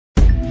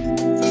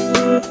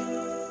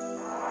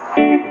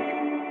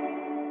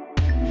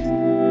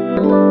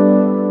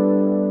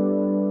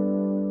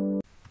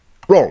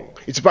wrong.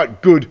 It's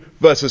about good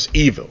versus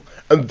evil.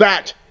 And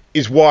that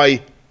is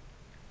why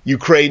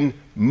Ukraine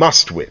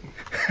must win.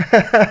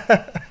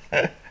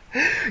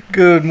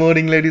 Good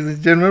morning, ladies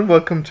and gentlemen.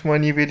 Welcome to my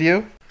new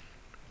video.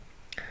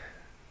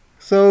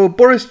 So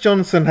Boris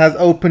Johnson has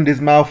opened his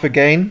mouth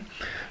again.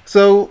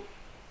 So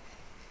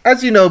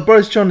as you know,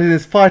 Boris Johnson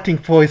is fighting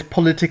for his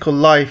political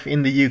life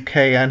in the UK,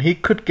 and he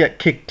could get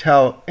kicked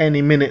out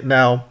any minute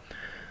now.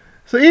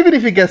 So even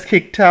if he gets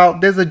kicked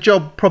out, there's a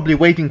job probably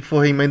waiting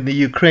for him in the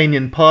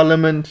Ukrainian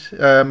parliament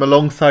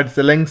alongside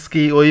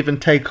Zelensky, or even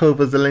take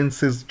over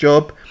Zelensky's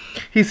job.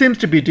 He seems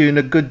to be doing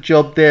a good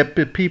job there.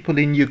 People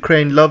in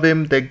Ukraine love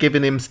him. They're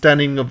giving him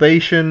standing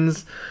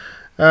ovations.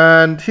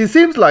 And he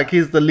seems like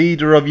he's the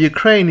leader of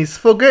Ukraine. He's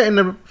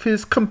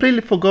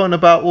completely forgotten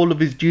about all of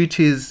his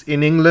duties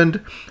in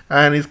England,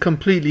 and he's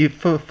completely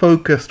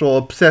focused or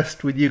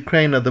obsessed with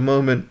Ukraine at the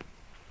moment.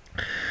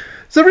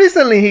 So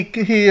recently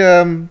he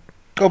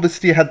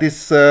obviously had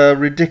this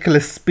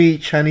ridiculous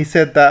speech, and he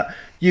said that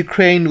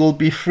Ukraine will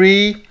be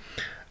free.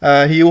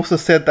 He also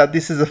said that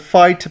this is a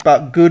fight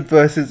about good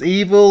versus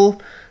evil.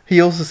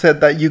 He also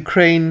said that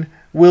Ukraine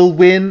will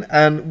win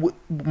and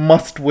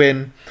must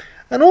win.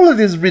 And all of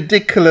these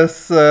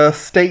ridiculous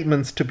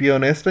statements, to be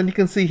honest. And you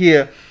can see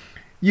here,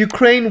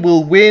 Ukraine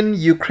will win,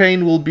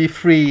 Ukraine will be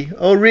free.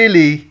 Oh,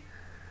 really?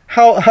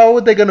 How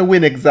are they going to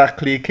win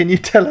exactly? Can you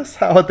tell us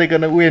how are they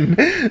going to win?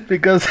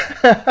 Because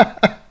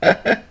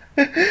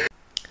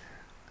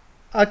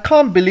I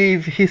can't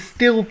believe he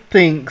still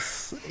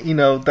thinks,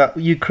 that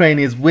Ukraine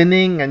is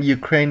winning and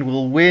Ukraine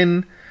will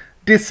win.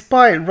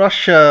 Despite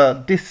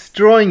Russia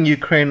destroying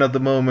Ukraine at the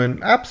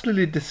moment,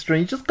 absolutely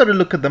destroying. You just got to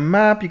look at the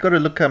map, you got to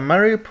look at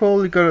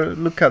Mariupol, you got to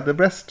look at the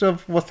rest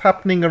of what's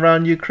happening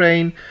around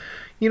Ukraine.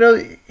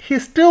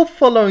 He's still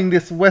following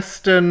this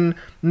Western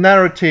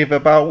narrative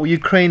about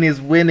Ukraine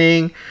is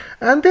winning.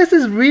 And this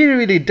is really,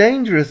 really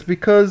dangerous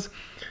because,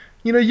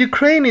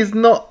 Ukraine is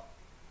not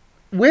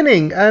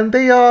winning and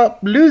they are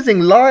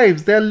losing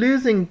lives. They're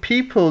losing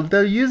people.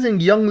 They're losing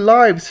young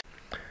lives.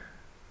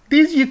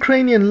 These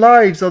Ukrainian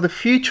lives are the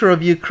future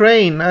of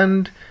Ukraine,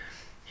 and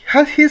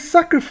he's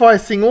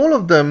sacrificing all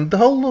of them. The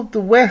whole of the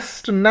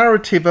Western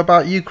narrative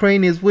about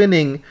Ukraine is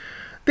winning.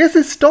 This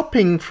is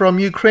stopping from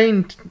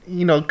Ukraine,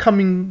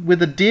 coming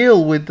with a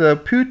deal with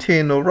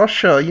Putin or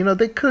Russia.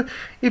 They could,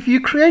 if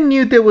Ukraine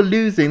knew they were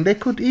losing, they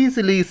could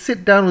easily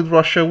sit down with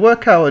Russia,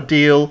 work out a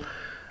deal,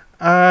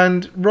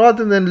 and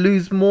rather than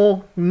lose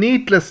more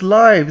needless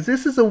lives,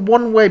 this is a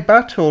one-way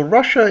battle.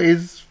 Russia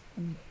is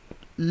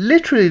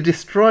literally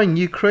destroying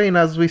Ukraine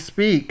as we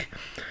speak.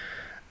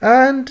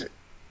 And,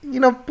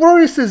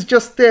 Boris is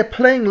just there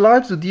playing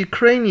lives with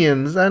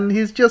Ukrainians, and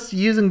he's just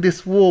using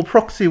this war,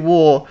 proxy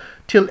war,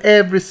 till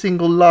every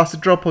single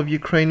last drop of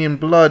Ukrainian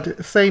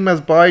blood, same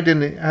as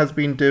Biden has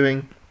been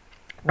doing.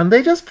 And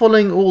they're just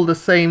following all the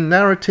same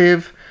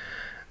narrative,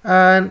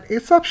 and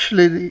it's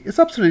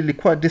absolutely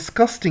quite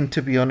disgusting,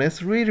 to be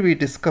honest, really, really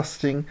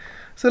disgusting.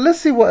 So let's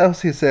see what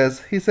else he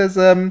says. He says,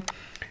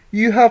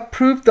 you have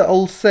proved the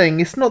old saying,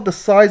 it's not the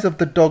size of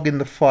the dog in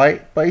the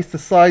fight, but it's the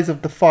size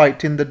of the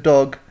fight in the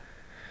dog.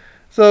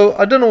 So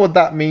I don't know what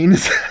that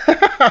means.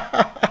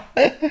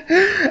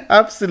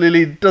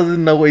 Absolutely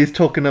doesn't know what he's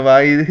talking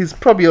about. He's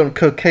probably on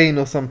cocaine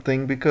or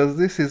something, because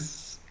this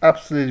is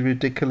absolutely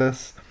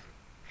ridiculous.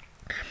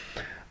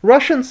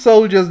 Russian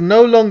soldiers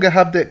no longer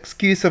have the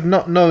excuse of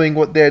not knowing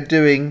what they're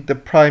doing, the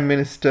Prime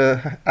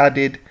Minister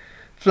added,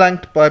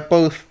 flanked by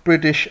both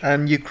British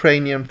and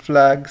Ukrainian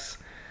flags.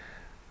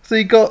 So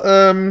you got,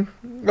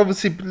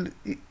 obviously,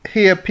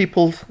 here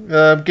people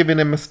giving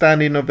him a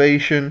standing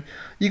ovation.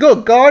 You got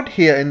a guard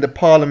here in the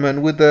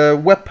parliament with a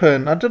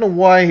weapon. I don't know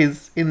why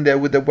he's in there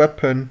with a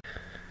weapon.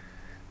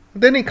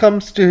 Then he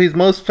comes to his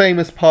most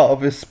famous part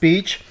of his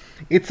speech.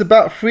 It's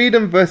about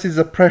freedom versus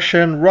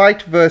oppression,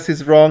 right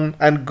versus wrong,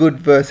 and good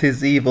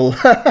versus evil.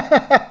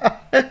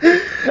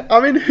 I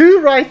mean,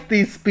 who writes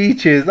these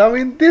speeches? I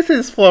mean, this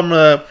is from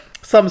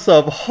some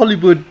sort of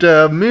Hollywood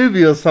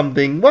movie or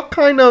something. What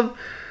kind of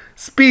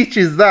speech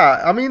is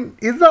that? I mean,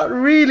 is that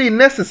really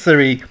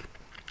necessary?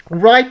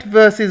 Right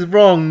versus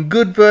wrong,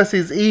 good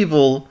versus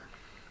evil.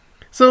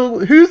 So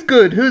who's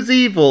good? Who's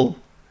evil?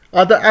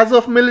 Are the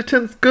Azov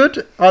militants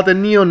good? Are the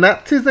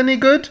neo-Nazis any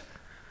good?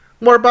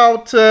 What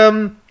about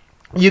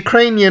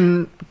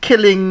Ukrainian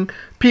killing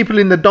people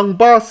in the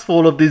Donbass for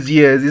all of these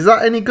years? Is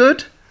that any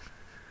good?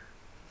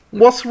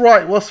 What's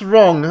right? What's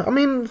wrong? I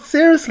mean,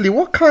 seriously,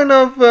 what kind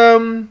of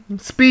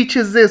speech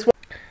is this?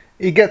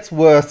 It gets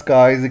worse,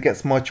 guys. It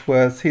gets much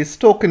worse. He's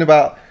talking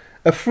about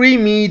a free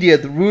media,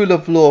 the rule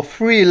of law,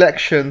 free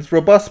elections,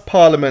 robust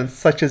parliaments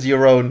such as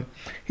your own.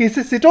 He's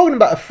talking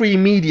about a free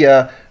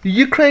media.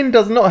 Ukraine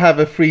does not have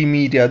a free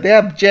media. They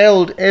have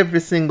jailed every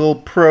single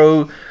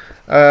pro-Russian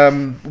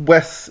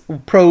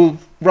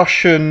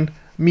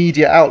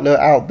media outlet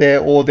out there,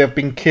 or they've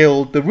been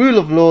killed. The rule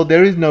of law,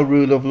 there is no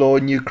rule of law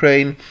in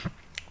Ukraine.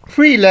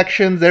 Free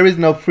elections, there is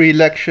no free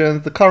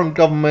elections. The current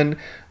government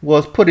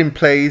was put in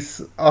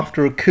place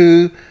after a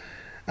coup.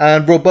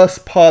 And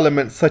robust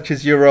parliaments such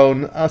as your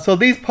own. So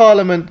these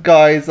parliament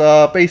guys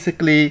are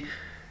basically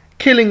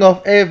killing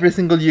off every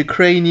single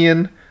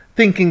Ukrainian,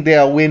 thinking they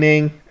are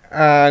winning,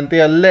 and they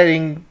are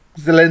letting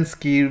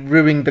Zelensky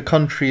ruin the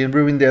country and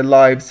ruin their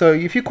lives. So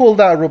if you call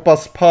that a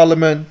robust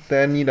parliament,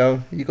 then you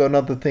got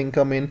another thing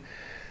coming.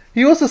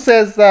 He also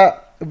says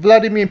that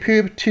Vladimir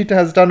Putin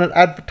has done an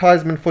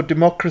advertisement for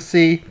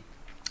democracy.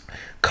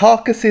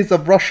 Carcasses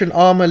of Russian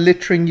armor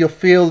littering your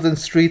fields and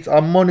streets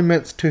are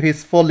monuments to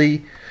his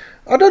folly.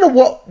 I don't know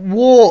what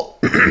war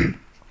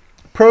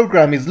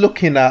program he's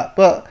looking at,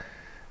 but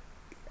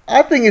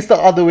I think it's the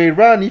other way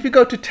around. If you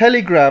go to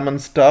Telegram and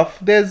stuff,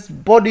 there's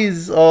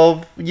bodies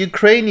of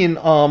Ukrainian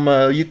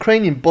armor,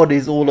 Ukrainian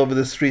bodies all over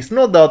the streets,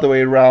 not the other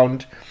way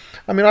around.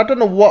 I mean, I don't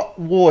know what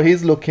war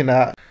he's looking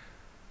at.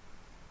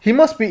 He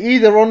must be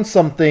either on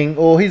something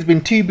or he's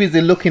been too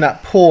busy looking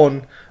at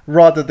porn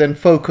rather than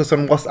focus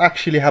on what's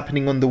actually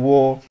happening on the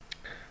war.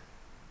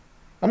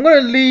 I'm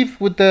going to leave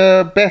with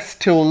the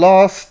best till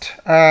last,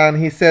 and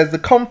he says the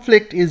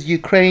conflict is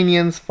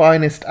Ukrainians'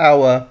 finest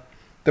hour,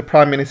 the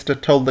Prime Minister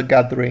told the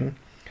gathering.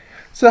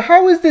 So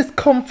how is this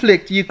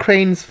conflict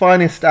Ukraine's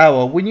finest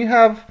hour when you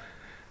have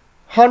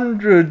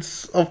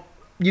hundreds of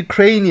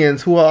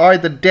Ukrainians who are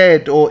either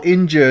dead or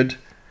injured,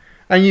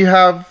 and you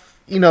have,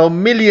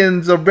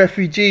 millions of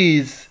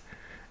refugees,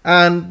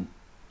 and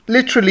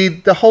literally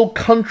the whole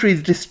country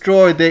is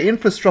destroyed, their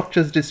infrastructure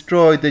is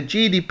destroyed, their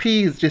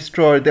GDP is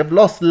destroyed, they've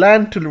lost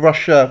land to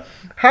Russia.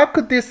 How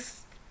could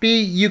this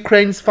be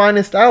Ukraine's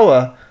finest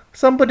hour?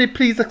 Somebody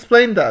please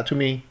explain that to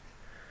me.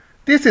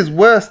 This is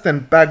worse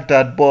than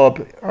Baghdad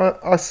Bob.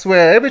 I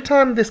swear, every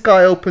time this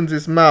guy opens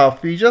his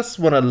mouth, you just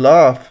want to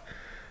laugh.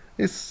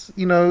 It's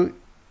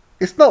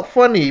not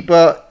funny,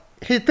 but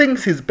he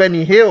thinks he's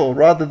Benny Hill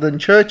rather than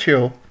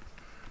Churchill.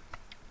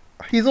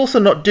 He's also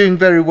not doing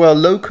very well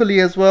locally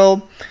as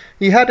well.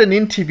 He had an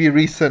interview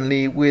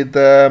recently with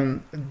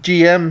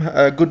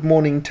GM, Good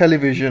Morning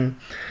Television.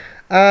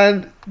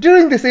 And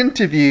during this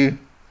interview,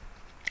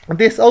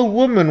 this old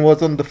woman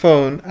was on the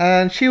phone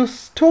and she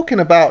was talking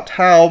about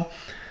how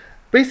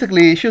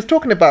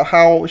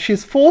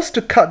she's forced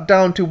to cut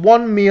down to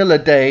one meal a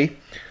day.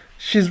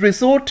 She's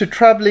resort to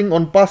traveling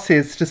on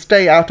buses to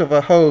stay out of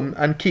her home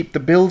and keep the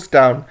bills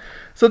down.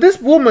 So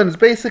this woman's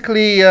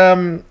basically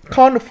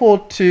can't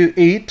afford to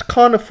eat,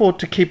 can't afford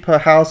to keep her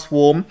house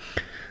warm.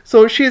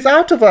 So she's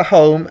out of her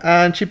home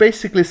and she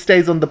basically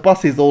stays on the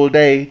buses all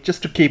day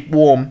just to keep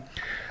warm.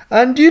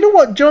 And do you know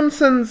what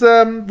Johnson's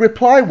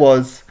reply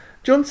was?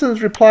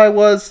 Johnson's reply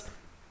was,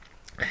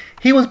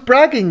 he was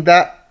bragging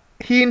that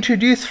he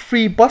introduced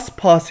free bus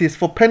passes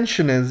for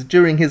pensioners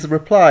during his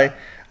reply.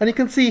 And you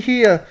can see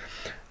here,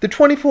 the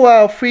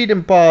 24-hour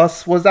freedom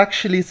pass was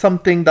actually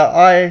something that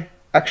I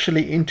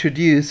actually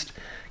introduced.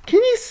 Can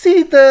you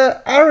see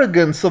the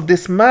arrogance of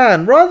this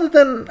man? Rather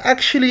than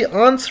actually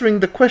answering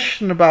the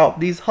question about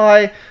these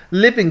high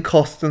living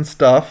costs and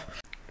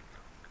stuff,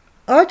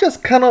 I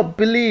just cannot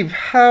believe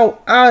how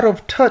out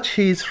of touch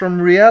he is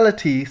from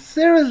reality.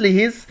 Seriously,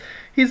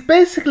 he's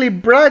basically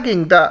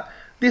bragging that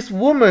this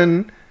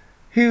woman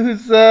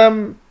who's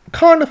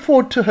can't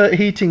afford to her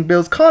heating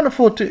bills, can't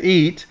afford to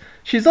eat,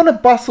 she's on a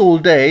bus all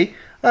day,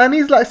 and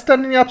he's like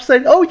standing up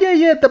saying, oh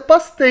yeah, the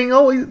bus thing,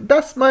 oh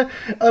that's my,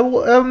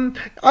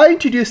 I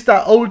introduced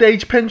that old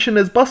age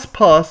pensioners bus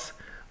pass.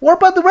 What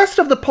about the rest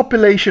of the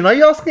population? Are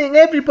you asking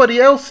everybody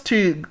else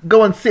to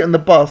go and sit on the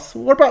bus?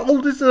 What about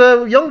all these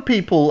young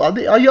people?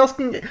 Are you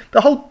asking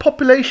the whole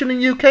population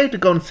in UK to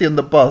go and sit on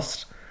the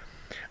bus?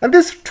 And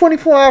this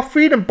 24-hour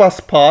freedom bus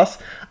pass,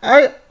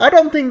 I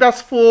don't think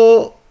that's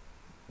for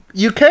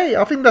UK.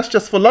 I think that's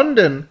just for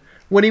London,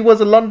 when he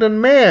was a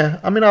London mayor.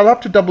 I mean, I'll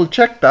have to double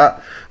check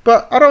that,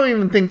 but I don't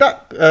even think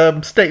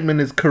that statement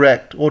is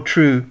correct or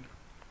true.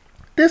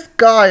 This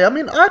guy, I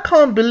mean, I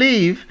can't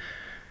believe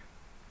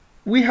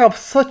we have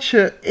such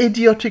an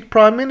idiotic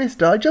prime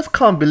minister. I just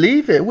can't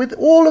believe it, with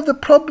all of the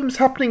problems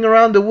happening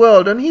around the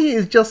world, and he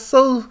is just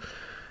so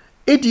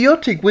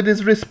idiotic with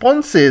his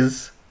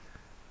responses.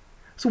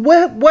 So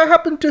what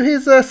happened to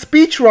his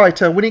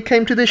speechwriter when he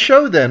came to this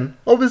show then?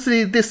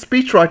 Obviously this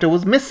speechwriter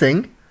was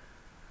missing.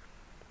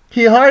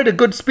 He hired a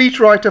good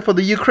speechwriter for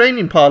the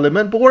Ukrainian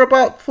parliament, but what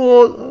about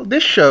for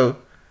this show?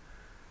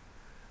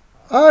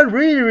 I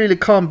really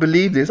can't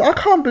believe this. I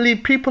can't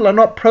believe people are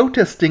not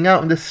protesting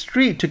out in the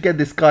street to get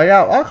this guy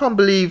out. I can't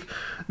believe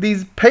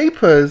these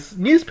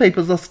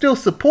newspapers are still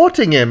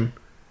supporting him.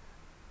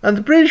 And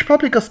the British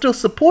public are still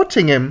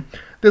supporting him.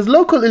 There's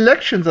local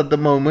elections at the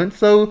moment,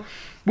 so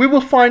we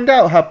will find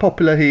out how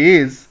popular he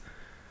is.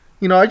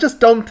 I just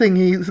don't think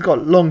he's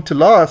got long to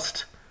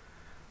last.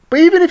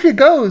 But even if he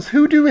goes,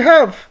 who do we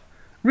have?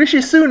 Rishi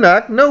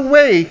Sunak? No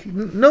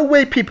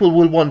way people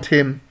will want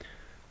him.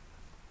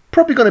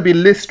 Probably going to be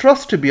Liz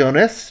Truss, to be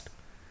honest.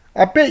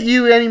 I bet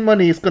you any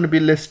money is going to be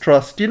Liz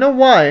Truss. Do you know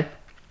why?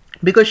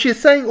 Because she's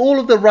saying all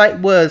of the right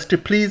words to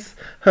please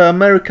her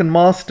American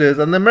masters,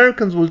 and the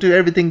Americans will do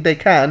everything they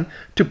can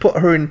to put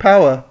her in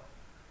power.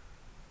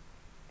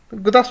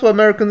 But that's what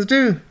Americans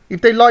do.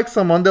 If they like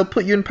someone, they'll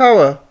put you in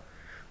power.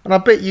 And I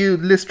bet you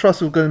Liz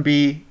Truss is going to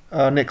be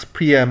our next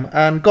PM.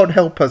 And God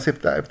help us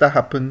if that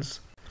happens.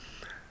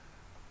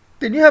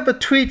 Then you have a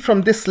tweet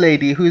from this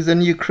lady who is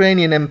an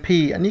Ukrainian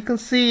MP, and you can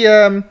see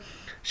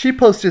she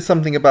posted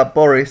something about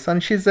Boris,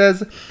 and she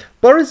says,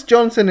 Boris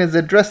Johnson is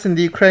addressing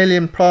the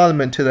Ukrainian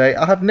parliament today.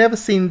 I have never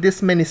seen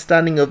this many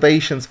standing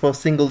ovations for a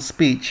single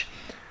speech.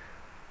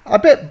 I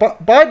bet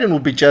Biden will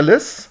be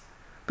jealous,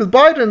 because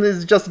Biden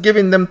is just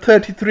giving them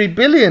 33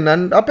 billion,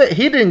 and I bet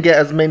he didn't get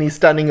as many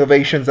standing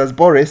ovations as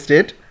Boris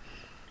did.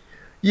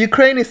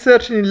 Ukraine is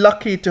certainly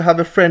lucky to have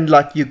a friend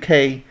like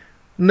UK.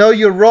 No,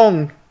 you're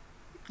wrong.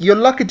 You're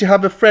lucky to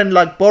have a friend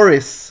like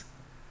Boris,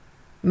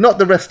 not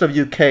the rest of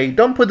UK.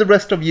 Don't put the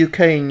rest of UK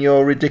in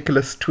your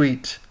ridiculous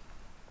tweet.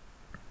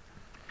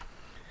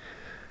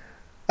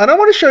 And I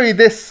want to show you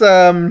this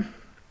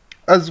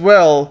as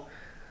well.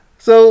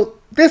 So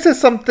this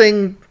is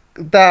something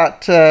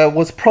that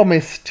was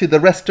promised to the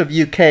rest of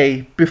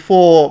UK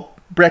before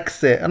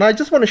Brexit. And I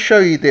just want to show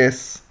you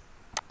this.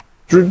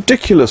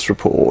 Ridiculous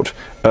report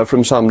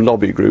from some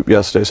lobby group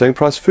yesterday saying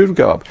price of food will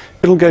go up.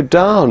 It'll go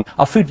down.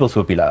 Our food bills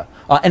would be lower,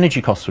 our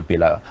energy costs would be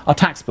lower, our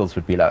tax bills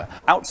would be lower.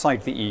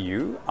 Outside the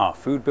EU, our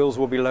food bills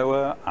will be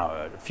lower,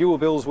 our fuel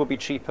bills will be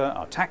cheaper,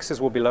 our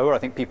taxes will be lower. I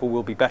think people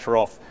will be better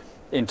off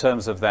in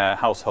terms of their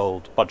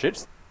household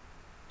budgets.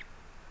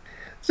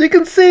 So you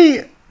can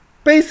see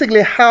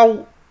basically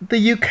how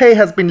the UK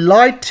has been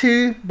lied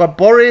to by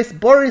Boris.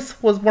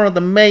 Boris was one of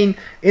the main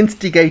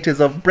instigators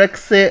of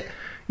Brexit.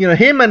 You know,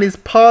 him and his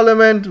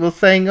parliament were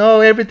saying,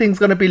 oh, everything's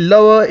going to be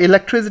lower,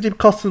 electricity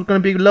costs are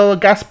going to be lower,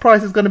 gas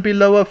price is going to be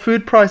lower,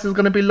 food price is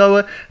going to be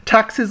lower,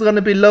 taxes are going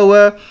to be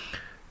lower,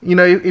 you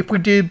know, if we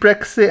do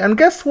Brexit. And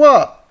guess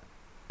what?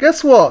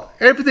 Guess what?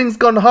 Everything's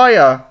gone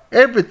higher.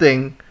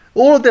 Everything.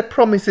 All of their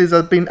promises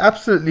have been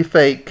absolutely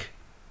fake.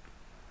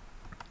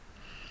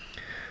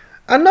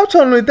 And not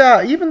only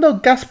that, even though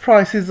gas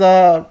prices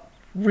are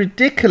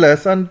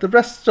ridiculous and the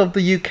rest of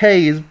the UK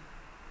is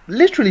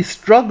literally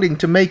struggling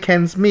to make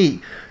ends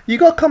meet, you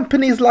got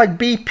companies like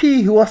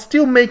BP who are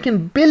still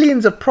making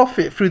billions of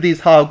profit through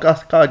these high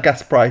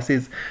gas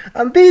prices,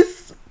 and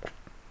these,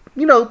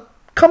 you know,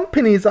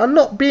 companies are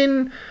not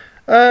being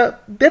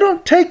they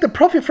don't take the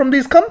profit from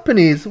these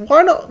companies.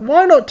 Why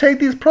not take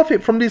these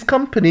profit from these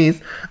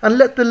companies and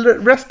let the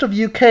rest of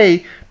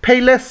UK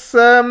pay less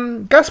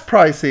gas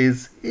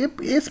prices?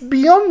 It's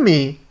beyond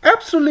me,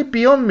 absolutely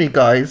beyond me,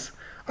 guys.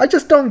 I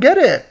just don't get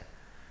it.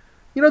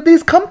 You know,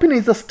 these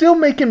companies are still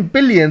making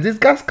billions, these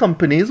gas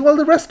companies, while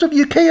the rest of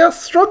UK are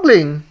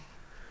struggling.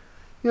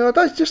 You know,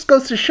 that just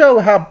goes to show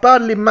how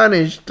badly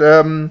managed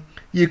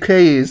UK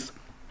is.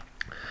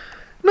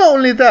 Not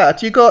only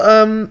that, you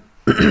got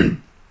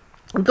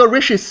you got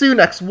Rishi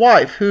Sunak's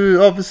wife,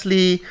 who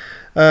obviously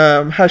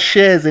has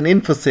shares in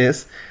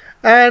Infosys,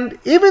 and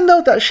even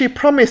though that she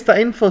promised that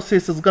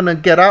Infosys is going to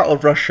get out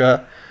of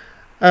Russia,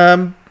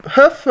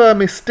 her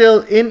firm is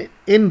still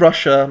in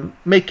Russia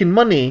making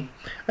money.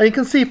 And you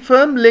can see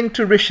firm linked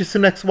to Rishi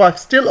Sunak's wife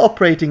still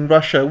operating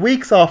Russia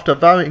weeks after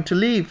vowing to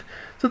leave.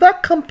 So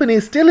that company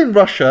is still in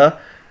Russia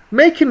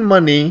making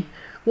money,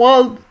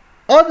 while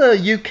other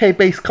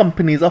UK-based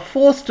companies are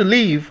forced to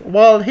leave,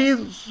 while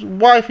his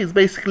wife is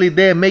basically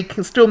there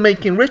still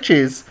making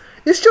riches.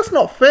 It's just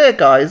not fair,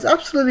 guys.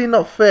 Absolutely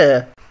not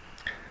fair.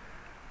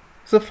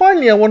 So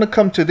finally, I want to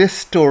come to this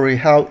story,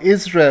 how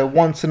Israel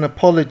wants an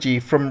apology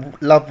from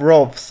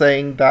Lavrov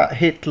saying that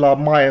Hitler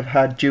might have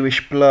had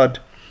Jewish blood.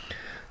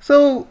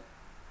 So,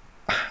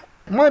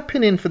 my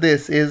opinion for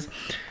this is,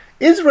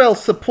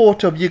 Israel's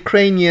support of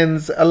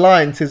Ukrainians'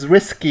 alliance is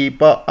risky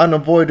but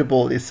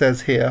unavoidable, it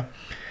says here.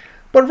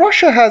 But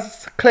Russia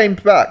has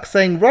claimed back,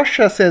 saying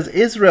Russia says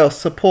Israel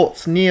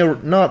supports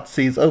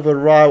neo-Nazis over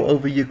row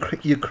over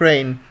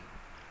Ukraine.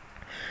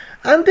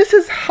 And this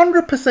is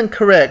 100%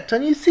 correct.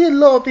 And you see a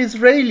lot of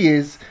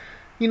Israelis,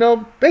 you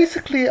know,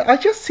 basically, I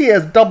just see it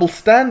as double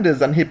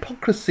standards and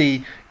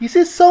hypocrisy. You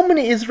see so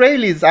many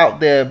Israelis out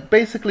there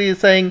basically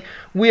saying,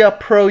 we are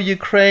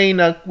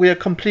pro-Ukraine, we are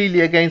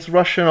completely against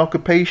Russian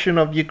occupation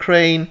of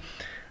Ukraine.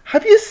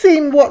 Have you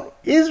seen what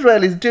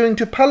Israel is doing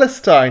to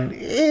Palestine?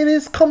 It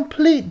is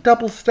complete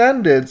double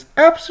standards,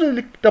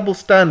 absolutely double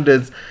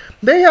standards.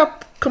 They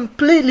have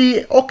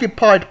completely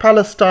occupied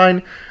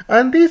Palestine,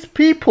 and these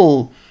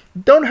people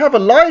don't have a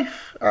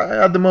life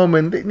at the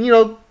moment. You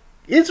know,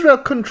 Israel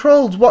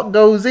controls what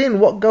goes in,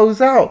 what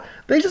goes out.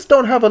 They just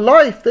don't have a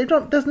life.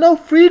 There's no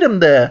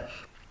freedom there.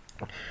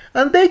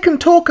 And they can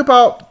talk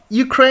about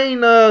Ukraine,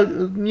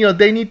 you know,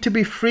 they need to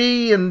be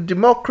free and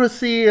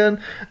democracy, and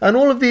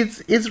all of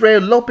these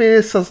Israel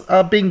lobbyists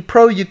are being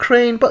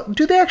pro-Ukraine. But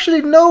do they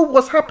actually know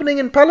what's happening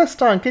in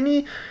Palestine? Can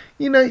you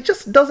know, it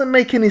just doesn't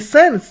make any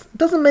sense. It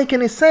doesn't make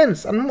any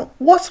sense. And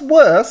what's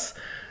worse,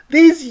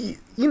 these,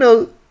 you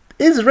know,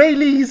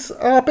 Israelis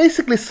are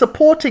basically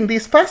supporting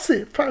these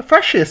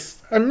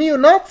fascists and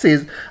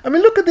neo-Nazis. I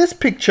mean, look at this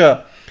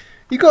picture.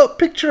 You got a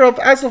picture of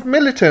Azov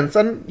militants,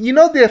 and you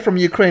know they're from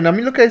Ukraine. I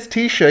mean, look at his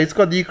t-shirt. It's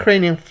got the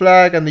Ukrainian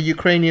flag and the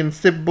Ukrainian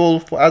symbol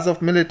for Azov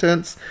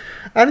militants.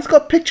 And it's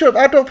got a picture of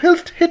Adolf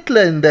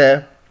Hitler in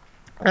there.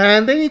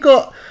 And then you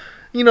got,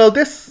 you know,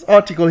 this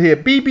article here.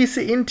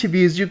 BBC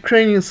interviews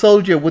Ukrainian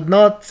soldier with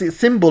Nazi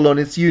symbol on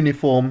its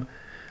uniform.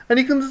 And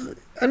you can,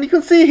 And you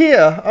can see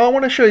here, I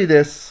want to show you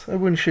this. I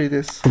wouldn't show you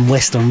this. From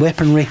Western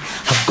weaponry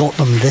have got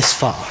them this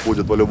far.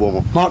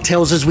 Mark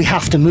tells us we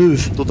have to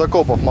move.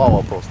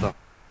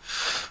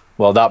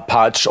 Well, that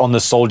patch on the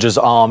soldier's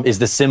arm is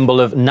the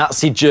symbol of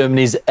Nazi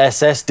Germany's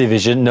SS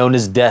division known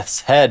as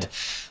Death's Head.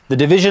 The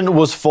division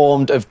was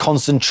formed of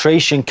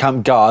concentration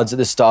camp guards at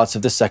the start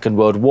of the Second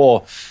World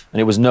War,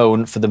 and it was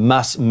known for the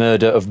mass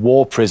murder of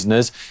war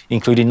prisoners,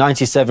 including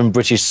 97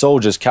 British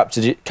soldiers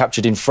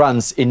captured in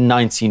France in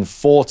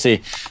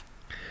 1940.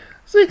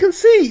 So you can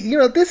see, you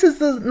know, this is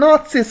the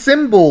Nazi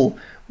symbol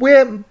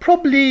where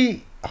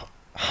probably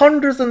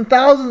hundreds and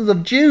thousands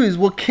of Jews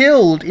were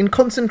killed in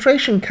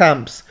concentration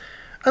camps.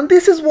 And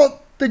this is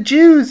what the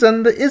Jews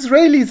and the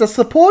Israelis are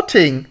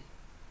supporting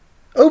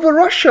over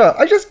Russia.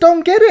 I just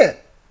don't get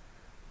it.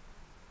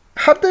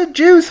 Have the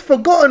Jews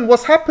forgotten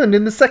what's happened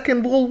in the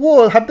Second World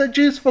War? Have the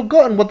Jews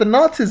forgotten what the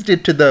Nazis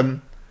did to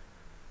them?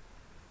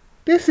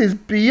 This is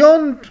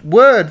beyond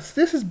words.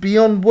 This is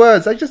beyond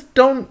words. I just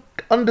don't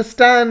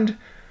understand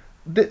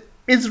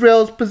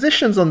Israel's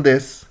positions on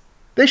this.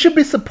 They should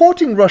be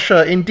supporting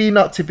Russia in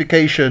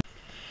denazification.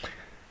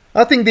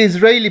 I think the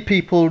Israeli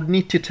people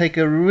need to take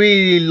a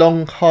really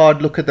long,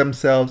 hard look at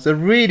themselves. A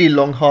really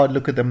long, hard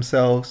look at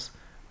themselves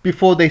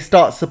before they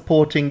start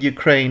supporting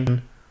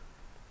Ukraine.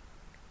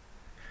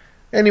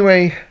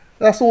 Anyway,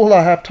 that's all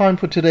I have time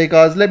for today,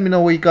 guys. Let me know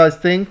what you guys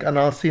think, and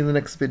I'll see you in the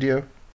next video.